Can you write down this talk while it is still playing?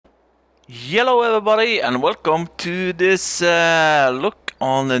Hello everybody and welcome to this look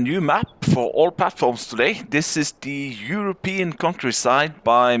on the new map for all platforms today. This is the European countryside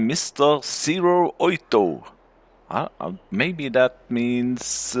by Mr. Zero Oito. Maybe that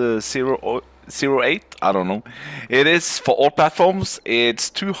means 08, I don't know. It is for all platforms. It's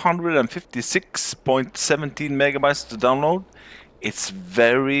 256.17 megabytes to download. It's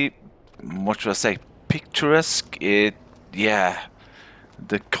very, what should I say, picturesque. Yeah.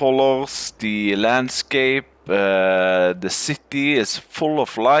 The colors, the landscape, the city is full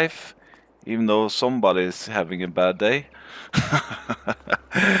of life, even though somebody's having a bad day.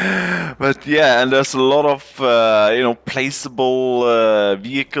 But yeah, and there's a lot of placeable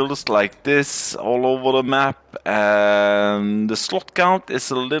vehicles like this all over the map, and the slot count is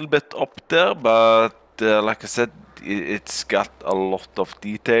a little bit up there, but like I said, it's got a lot of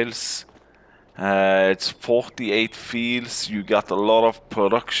details. It's 48 fields, you got a lot of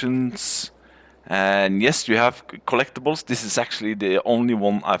productions, and yes, you have collectibles. This is actually the only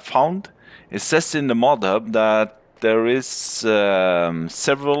one I found. It says in the mod hub that there is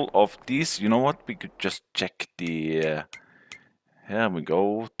several of these. You know what? We could just check the... here we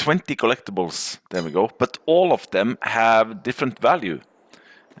go. 20 collectibles. There we go. But all of them have different value.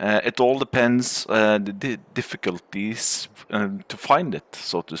 It all depends the difficulties to find it,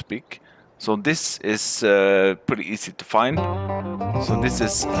 so to speak. So this is pretty easy to find. So this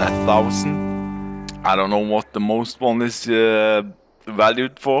is 1,000. I don't know what the most one is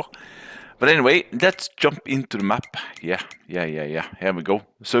valued for. But anyway, let's jump into the map. Yeah. Here we go.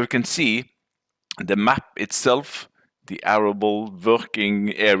 So you can see the map itself, the arable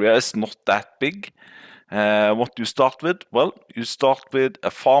working area is not that big. What do you start with? Well, you start with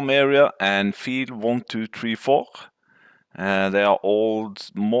a farm area and field 1, 2, 3, 4. They are all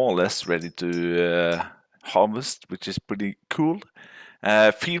more or less ready to harvest, which is pretty cool.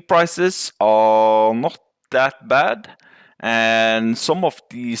 Field prices are not that bad, and some of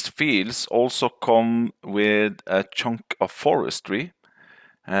these fields also come with a chunk of forestry.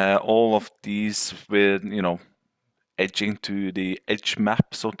 All of these with, edging to the edge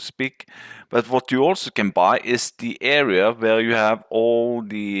map, so to speak. But what you also can buy is the area where you have all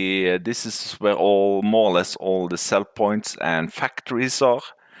the, this is where all, more or less all the sell points and factories are.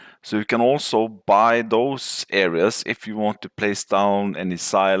 So you can also buy those areas if you want to place down any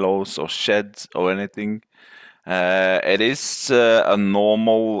silos or sheds or anything. It is a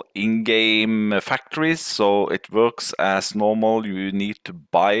normal in-game factory, so it works as normal. You need to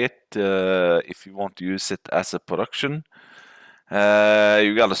buy it if you want to use it as a production.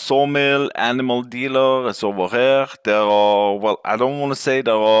 You got a sawmill, animal dealer is over here. There are, well, I don't want to say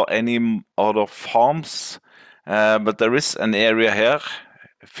there are any other farms, but there is an area here,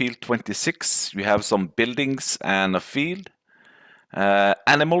 field 26. You have some buildings and a field.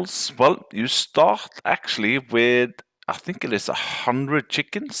 Animals, well, you start actually with, I think it is 100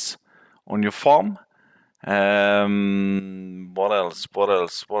 chickens on your farm. What else?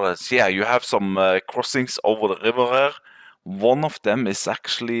 Yeah, you have some crossings over the river here. One of them is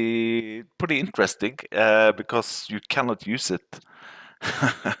actually pretty interesting because you cannot use it.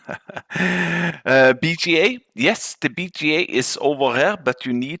 BGA, yes, the BGA is over here, but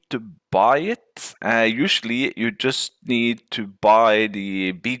you need to buy it. Usually you just need to buy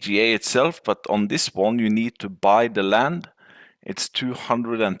the BGA itself, but on this one you need to buy the land. It's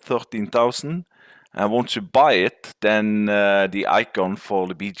 213,000. And once you buy it, then the icon for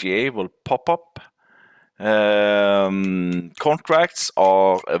the BGA will pop up. Contracts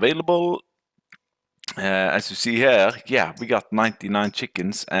are available. As you see here, yeah, we got 99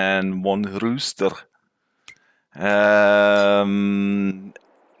 chickens and 1 rooster.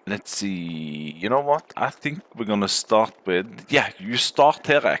 Let's see, you know what? I think we're gonna start with, yeah, you start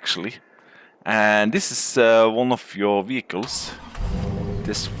here actually. And this is one of your vehicles,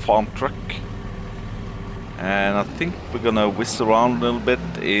 this farm truck. And I think we're gonna whiz around a little bit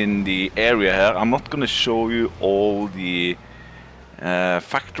in the area here. I'm not gonna show you all the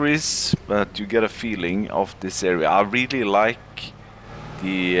factories, but you get a feeling of this area. I really like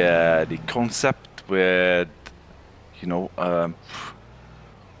the concept with, you know, a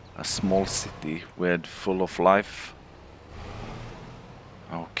small city with full of life.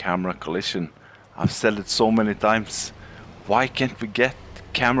 Oh, camera collision! I've said it so many times. Why can't we get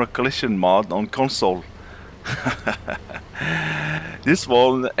camera collision mod on console? This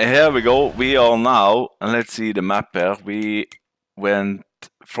one, here we go. We are now, and let's see the map here. We went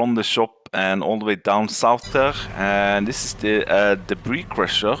from the shop and all the way down south there, and this is the debris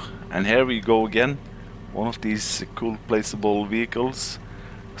crusher. And here we go again, one of these cool placeable vehicles.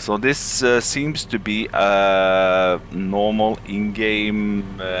 So this seems to be a normal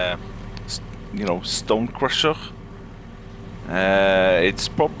in-game you know, stone crusher. It's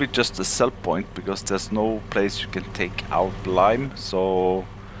probably just a sell point because there's no place you can take out lime, so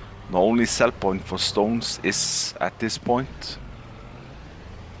the only sell point for stones is at this point.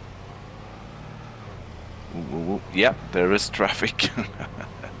 Ooh, yeah, there is traffic.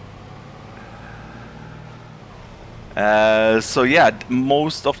 So yeah,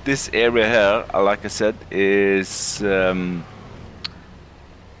 most of this area here, like I said, is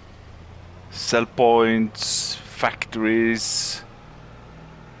sell points, factories.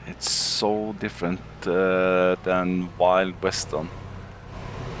 It's so different than Wild Western.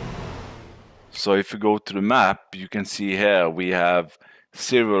 So if you go to the map, you can see here we have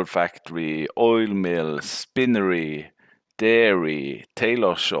cereal factory, oil mill, spinnery, dairy,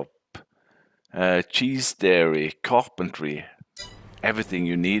 tailor shop, cheese dairy, carpentry, everything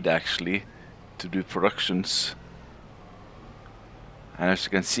you need actually to do productions. And as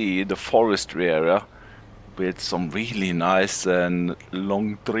you can see, the forestry area with some really nice and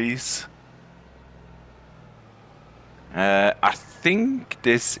long trees. I think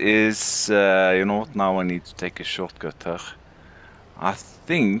this is, you know what, now I need to take a shortcut here. I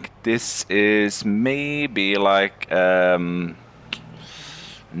think this is maybe like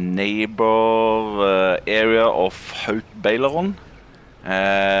neighbor area of Haut Beileron.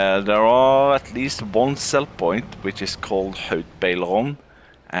 There are at least one sell point which is called Haut Beileron,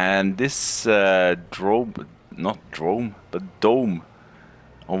 and this dome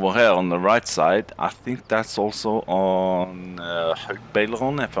over here on the right side, I think that's also on Haut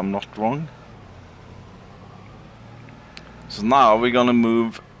Beileron, if I'm not wrong. So now we're gonna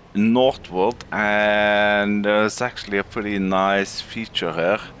move northward, and there's actually a pretty nice feature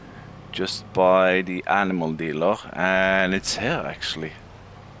here just by the animal dealer, and it's here actually.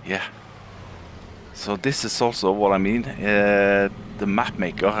 Yeah. So this is also what I mean. The map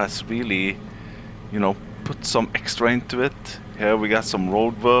maker has really, you know, put some extra into it. Here we got some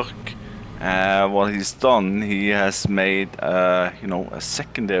road work. What he's done, he has made, you know, a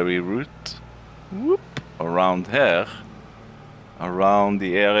secondary route, around here, around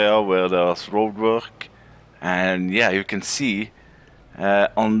the area where there's road work. And yeah, you can see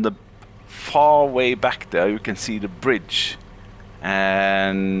on the far way back there, you can see the bridge.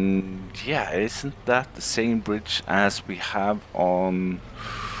 And yeah, isn't that the same bridge as we have on,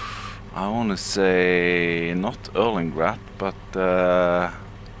 I want to say, not Erlingrat, but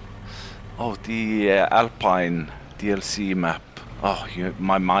oh, the Alpine DLC map. Oh,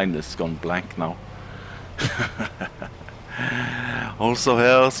 my mind has gone blank now. Also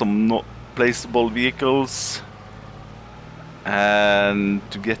here, some not placeable vehicles. And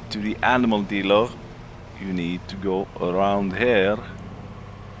to get to the animal dealer, you need to go around here.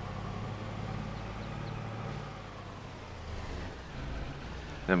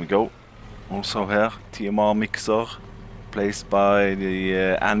 There we go. Also here, TMR mixer, placed by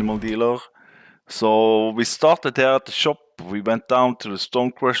the animal dealer. So we started here at the shop, we went down to the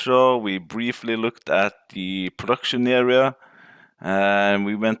stone crusher, we briefly looked at the production area, and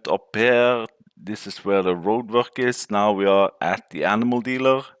we went up here. This is where the road work is. Now we are at the animal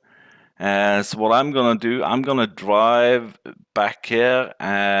dealer. And so what I'm gonna do, I'm gonna drive back here,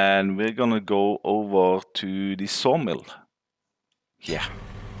 and we're gonna go over to the sawmill. Yeah.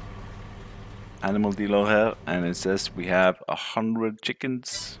 Animal dealer here, and it says we have 100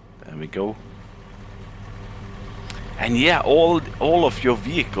 chickens. There we go. And yeah, all of your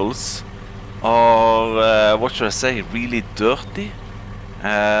vehicles are, what should I say, really dirty.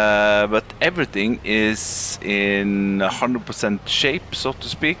 But everything is in 100% shape, so to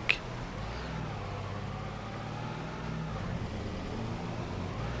speak.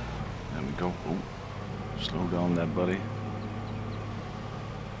 There we go. Oh, slow down there, buddy.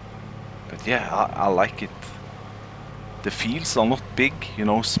 But yeah, I like it. The fields are not big, you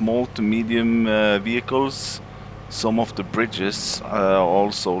know, small to medium vehicles. Some of the bridges are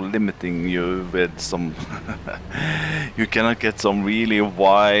also limiting you with some... You cannot get some really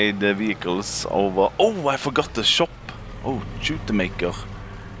wide vehicles over... Oh, I forgot the shop. Oh, shooter maker.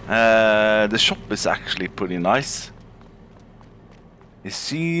 The shop is actually pretty nice. It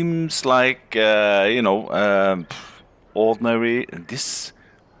seems like, you know, ordinary. This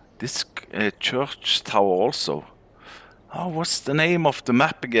church tower also. Oh, what's the name of the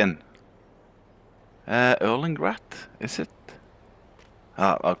map again? Erlingrat, is it?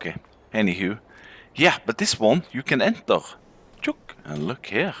 Ah, okay. Anywho. Yeah, but this one, you can enter. Chook, and look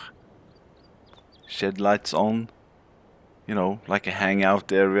here. Shed lights on. You know, like a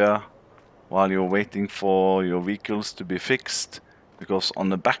hangout area while you're waiting for your vehicles to be fixed. Because on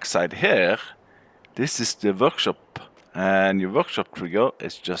the backside here, this is the workshop. And your workshop trigger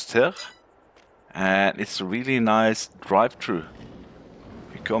is just here. and it's a really nice drive-through.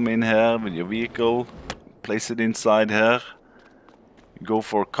 You come in here with your vehicle, place it inside here, you go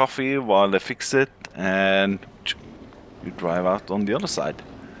for coffee while they fix it, and you drive out on the other side.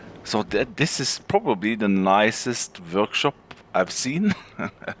 So this is probably the nicest workshop I've seen.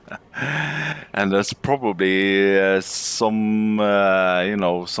 And there's probably some,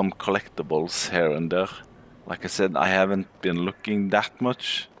 some collectibles here and there. Like I said, I haven't been looking that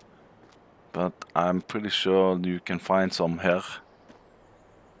much, but I'm pretty sure you can find some here.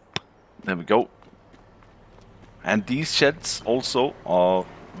 There we go. And these sheds also are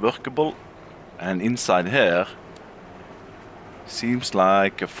workable, and inside here seems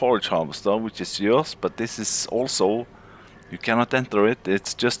like a forage harvester, which is yours, but this is also, you cannot enter it,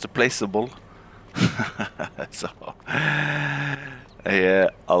 it's just a placeable. So, yeah,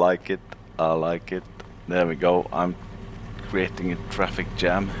 I like it, I like it. There we go, I'm creating a traffic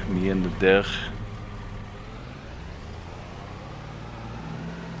jam, me and the deer.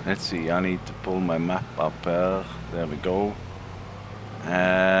 Let's see, I need to pull my map up here, there we go.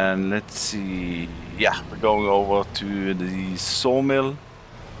 And let's see, yeah, we're going over to the sawmill.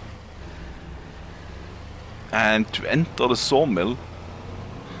 And to enter the sawmill,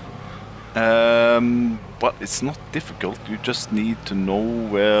 but it's not difficult, you just need to know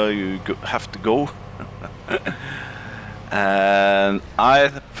where you have to go. And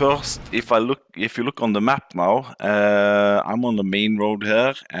if you look on the map now, I'm on the main road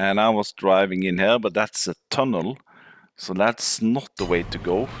here, and I was driving in here, but that's a tunnel, so that's not the way to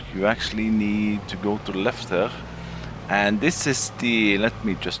go. You actually need to go to the left here, and this is the, let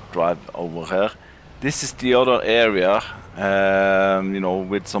me just drive over here. This is the other area,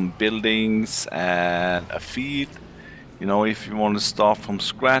 with some buildings and a field. If you want to start from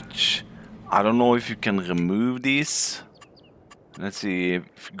scratch, I don't know if you can remove these. Let's see,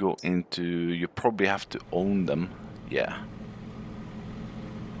 if you go into, you probably have to own them. Yeah.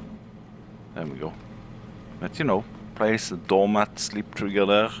 There we go. But place a doormat sleep trigger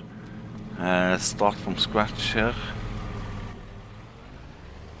there. Start from scratch here.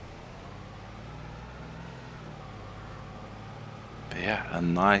 Yeah, a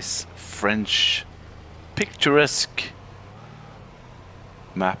nice French picturesque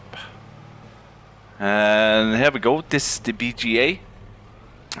map. And here we go, this is the BGA.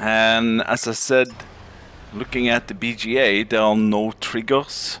 And as I said, looking at the BGA, there are no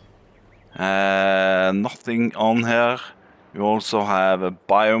triggers. Nothing on here. You also have a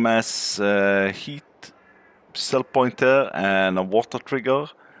biomass heat cell pointer and a water trigger.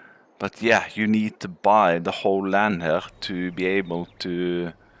 But yeah, you need to buy the whole land here to be able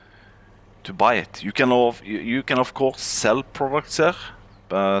to buy it. You can of course sell products here,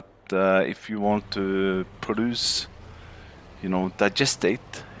 but if you want to produce,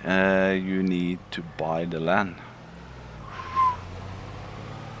 digestate, you need to buy the land.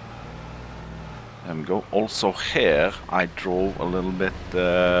 There we go. Also here, I drove a little bit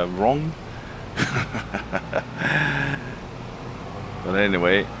wrong. But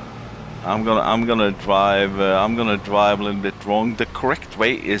anyway, I'm gonna drive a little bit wrong. The correct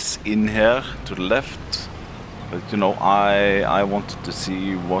way is in here to the left, but I wanted to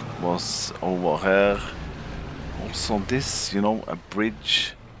see what was over here. Also this, a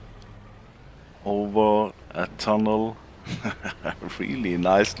bridge over a tunnel. Really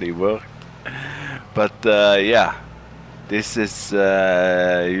nicely worked. But yeah, this is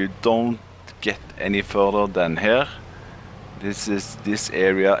you don't get any further than here. This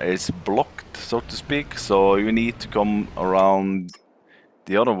area is blocked, so to speak, so you need to come around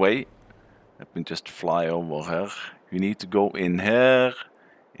the other way. Let me just fly over here. You need to go in here,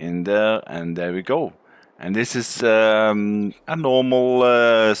 in there, and there we go. And this is a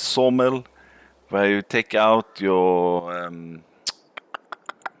normal sawmill where you take out your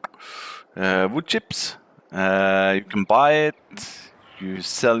wood chips. You can buy it. You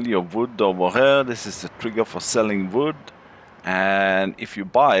sell your wood over here. This is the trigger for selling wood. And if you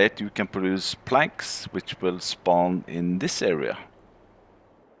buy it, you can produce planks, which will spawn in this area.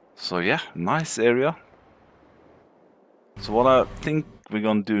 So yeah, nice area. So what I think we're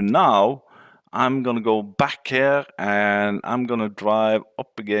gonna do now, I'm gonna go back here and I'm gonna drive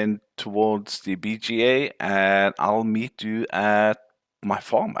up again towards the BGA, and I'll meet you at my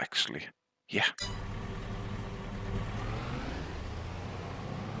farm actually. Yeah.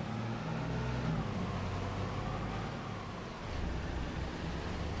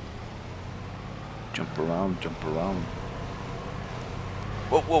 Jump around, jump around.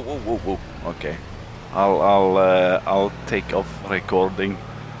 Whoa, whoa, whoa, whoa, whoa. Okay. I'll take off recording.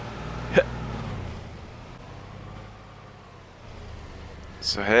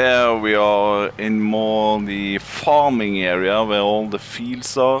 So here we are in more the farming area where all the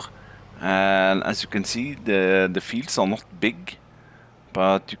fields are, and as you can see, the fields are not big,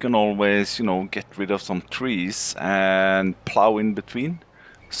 but you can always, you know, get rid of some trees and plow in between.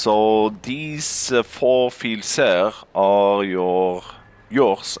 So these 4 fields here are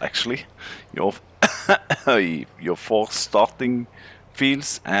yours actually, your your 4 starting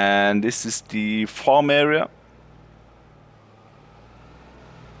fields, and this is the farm area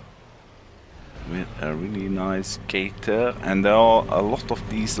with a really nice gate here, and there are a lot of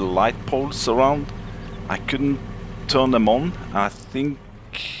these light poles around. I couldn't turn them on. I think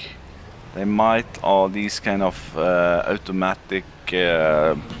they might are these kind of automatic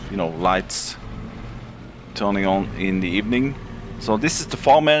you know, lights turning on in the evening. So this is the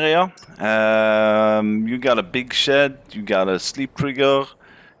farm area. You got a big shed, you got a sleep trigger,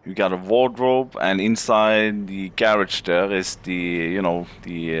 you got a wardrobe, and inside the garage there is the, you know,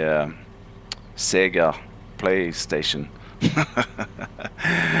 the Sega PlayStation,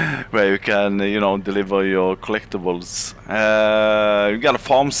 where you can, you know, deliver your collectibles. You got a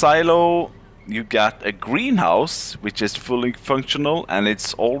farm silo, you got a greenhouse, which is fully functional and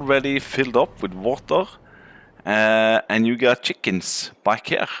it's already filled up with water. And you got chickens back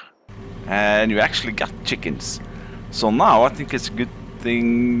here, and you actually got chickens. So now I think it's a good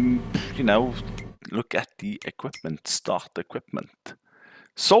thing, you know, look at the equipment, start equipment.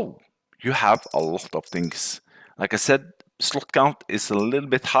 So you have a lot of things. Like I said, slot count is a little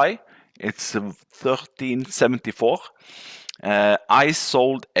bit high. It's 1374. I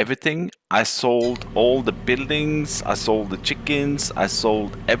sold everything. I sold all the buildings, I sold the chickens, I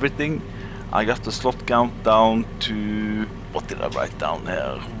sold everything. I got the slot count down to, what did I write down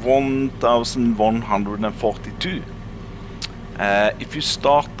here? 1142. If you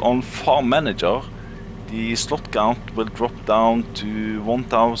start on Farm Manager, the slot count will drop down to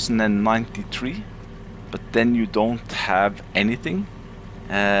 1093, but then you don't have anything.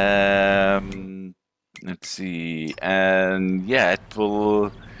 Let's see, and yeah, it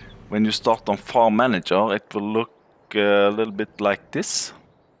will, when you start on Farm Manager, it will look a little bit like this.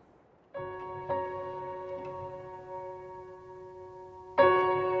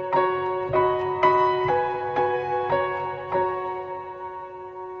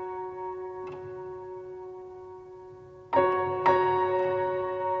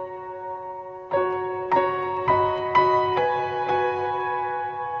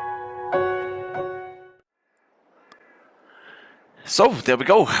 So there we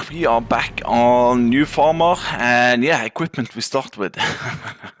go, we are back on New Farmer, and yeah, equipment we start with.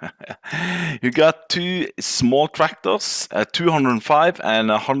 You got 2 small tractors, a 205 and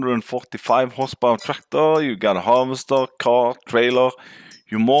a 145 horsepower tractor. You got a harvester, car, trailer.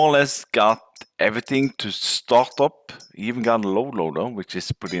 You more or less got everything to start up. You even got a load loader, which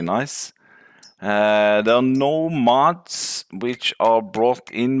is pretty nice. There are no mods which are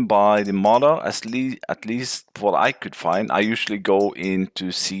brought in by the modder, at least what I could find. I usually go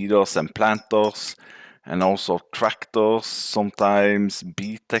into seeders and planters, and also tractors, sometimes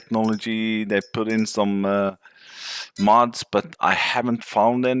beet technology. They put in some mods, but I haven't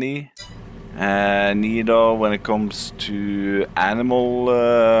found any. Neither when it comes to animal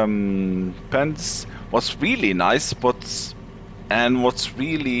pens. What's really nice, what's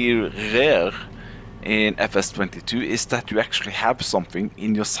really rare in FS22 is that you actually have something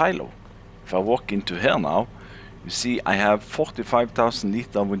in your silo. If I walk into here now, you see I have 45,000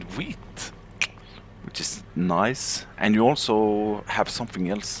 liters with wheat, which is nice, and you also have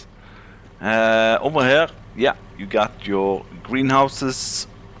something else. Over here, yeah, you got your greenhouses.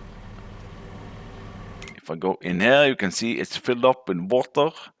 If I go in here, you can see it's filled up with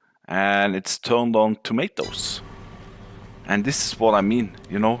water and it's turned on tomatoes. And this is what I mean,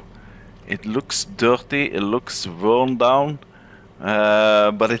 you know, it looks dirty, it looks worn down,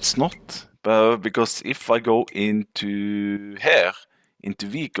 but it's not. Because if I go into here, into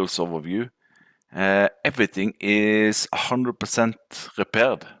vehicles overview, everything is 100%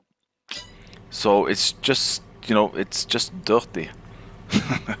 repaired. So it's just, you know, it's just dirty,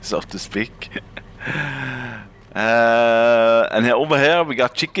 so to speak. And over here we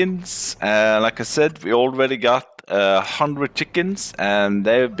got chickens. Like I said, we already got 100 chickens, and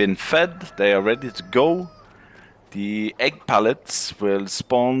they've been fed. They are ready to go. The egg pallets will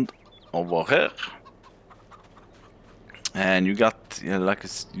spawn over here, and you got, you know, like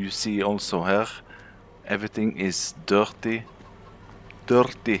you see also here, everything is dirty.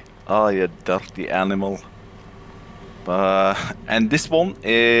 Oh, you dirty animal. And this one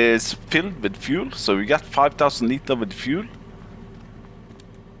is filled with fuel, so we got 5,000 liters with fuel.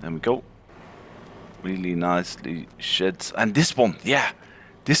 There we go. Really nicely sheds. And this one, yeah,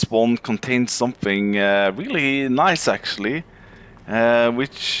 this one contains something really nice actually,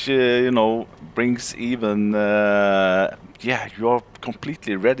 which you know, brings even yeah, you're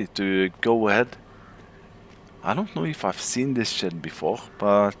completely ready to go ahead. I don't know if I've seen this shed before,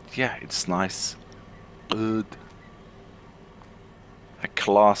 but yeah, it's nice. Good. A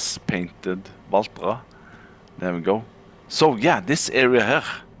class painted Valtra. There we go. So yeah, this area here.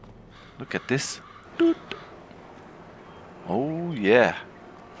 Look at this. Doot. Oh yeah.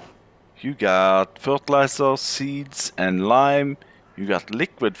 You got fertilizer, seeds, and lime. You got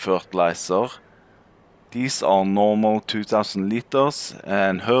liquid fertilizer. These are normal 2000 liters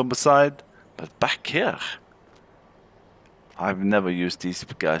and herbicide. But back here, I've never used these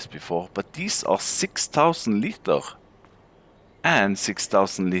guys before, but these are 6000 liter and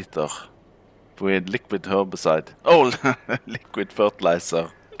 6000 liter with liquid herbicide. Oh, liquid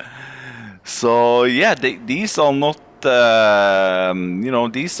fertilizer. So yeah, these are not, you know,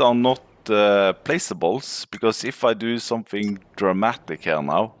 these are not placeables, because if I do something dramatic here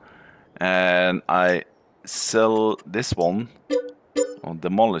now and I sell this one or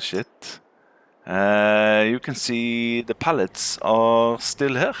demolish it, you can see the pallets are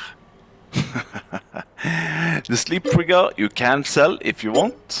still here. The sleep trigger you can sell if you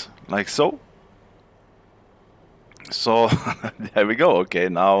want, like so. So there we go. Okay,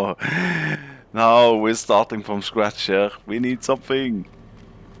 now we're starting from scratch here. We need something.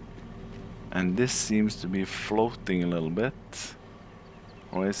 And this seems to be floating a little bit.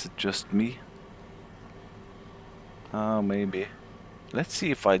 Or is it just me? Oh, maybe. Let's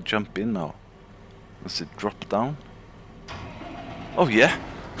see if I jump in now. Does it drop down? Oh yeah.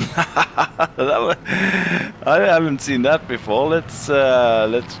 I haven't seen that before. Let's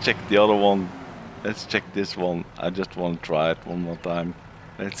check the other one. Let's check this one. I just want to try it one more time.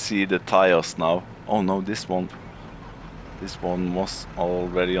 Let's see the tires now. Oh no, this one was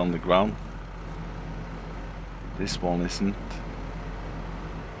already on the ground. This one isn't.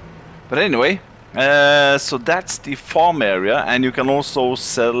 But anyway, so that's the farm area, and you can also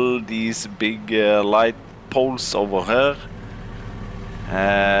sell these big light poles over here.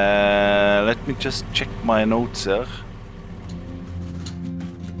 Let me just check my notes here.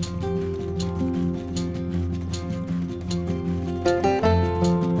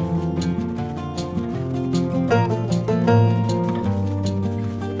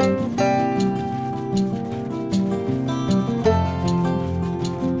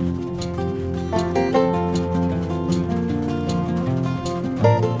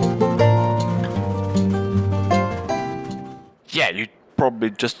 Yeah, you probably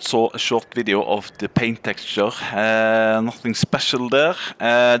just saw a short video of the paint texture. Nothing special there.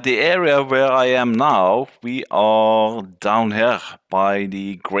 The area where I am now, we are down here by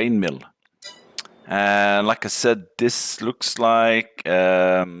the grain mill. And like I said, this looks like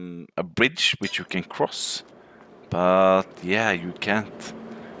a bridge which you can cross. But yeah, you can't,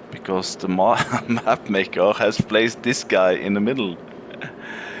 because the map maker has placed this guy in the middle.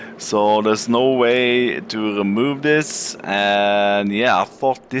 So there's no way to remove this, and yeah, I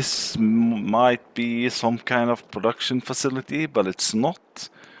thought this might be some kind of production facility, but it's not.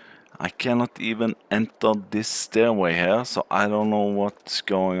 I cannot even enter this stairway here, so I don't know what's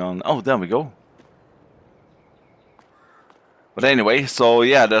going on. Oh, there we go. But anyway, so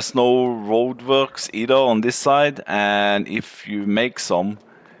yeah, there's no roadworks either on this side, and if you make some,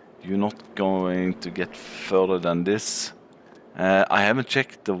 you're not going to get further than this. I haven't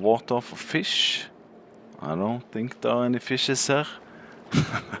checked the water for fish. I don't think there are any fishes here.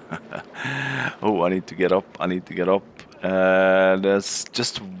 Oh, I need to get up. I need to get up. There's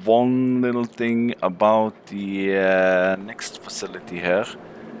just one little thing about the next facility here.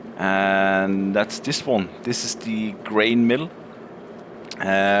 And that's this one. This is the grain mill,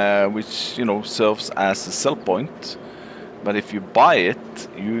 which, you know, serves as a sell point. But if you buy it,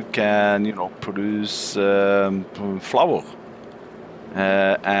 you can, you know, produce flour.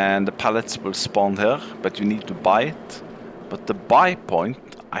 And the pallets will spawn here, but you need to buy it. But the buy point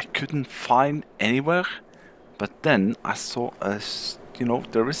I couldn't find anywhere. But then I saw you know,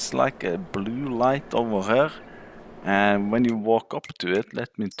 there is like a blue light over here, and when you walk up to it,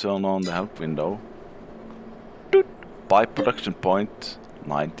 let me turn on the help window. Doot, buy production point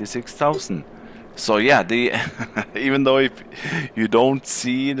 96,000. So yeah, the even though if you don't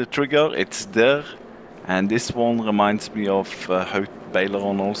see the trigger, it's there. And this one reminds me of Hout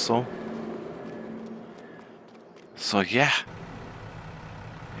Baileron also. So yeah,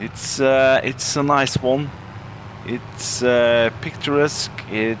 it's a nice one. It's picturesque.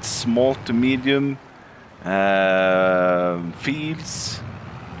 It's small to medium fields.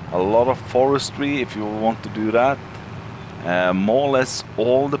 A lot of forestry if you want to do that. More or less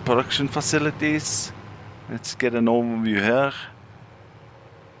all the production facilities. Let's get an overview here.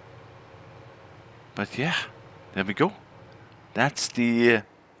 But yeah, there we go. That's the...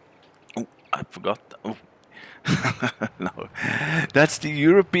 oh, I forgot. Oh. No. That's the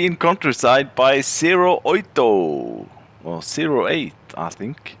European countryside by Zero Oito. Or 08, I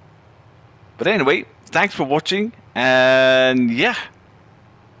think. But anyway, thanks for watching. And yeah,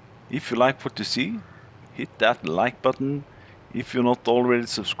 if you like what you see, hit that like button. If you're not already a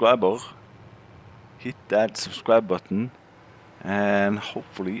subscriber, hit that subscribe button. And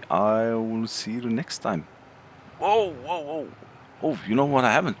hopefully I will see you next time. Whoa, whoa, whoa. Oh, you know what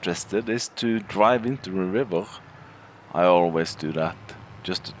I haven't tested is to drive into the river. I always do that.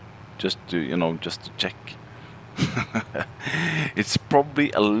 Just to, you know, just to check. It's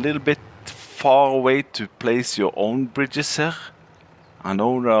probably a little bit far away to place your own bridges here. I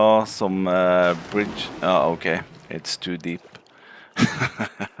know there are some bridge... oh, okay. It's too deep.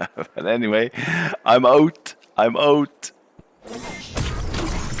 But anyway, I'm out.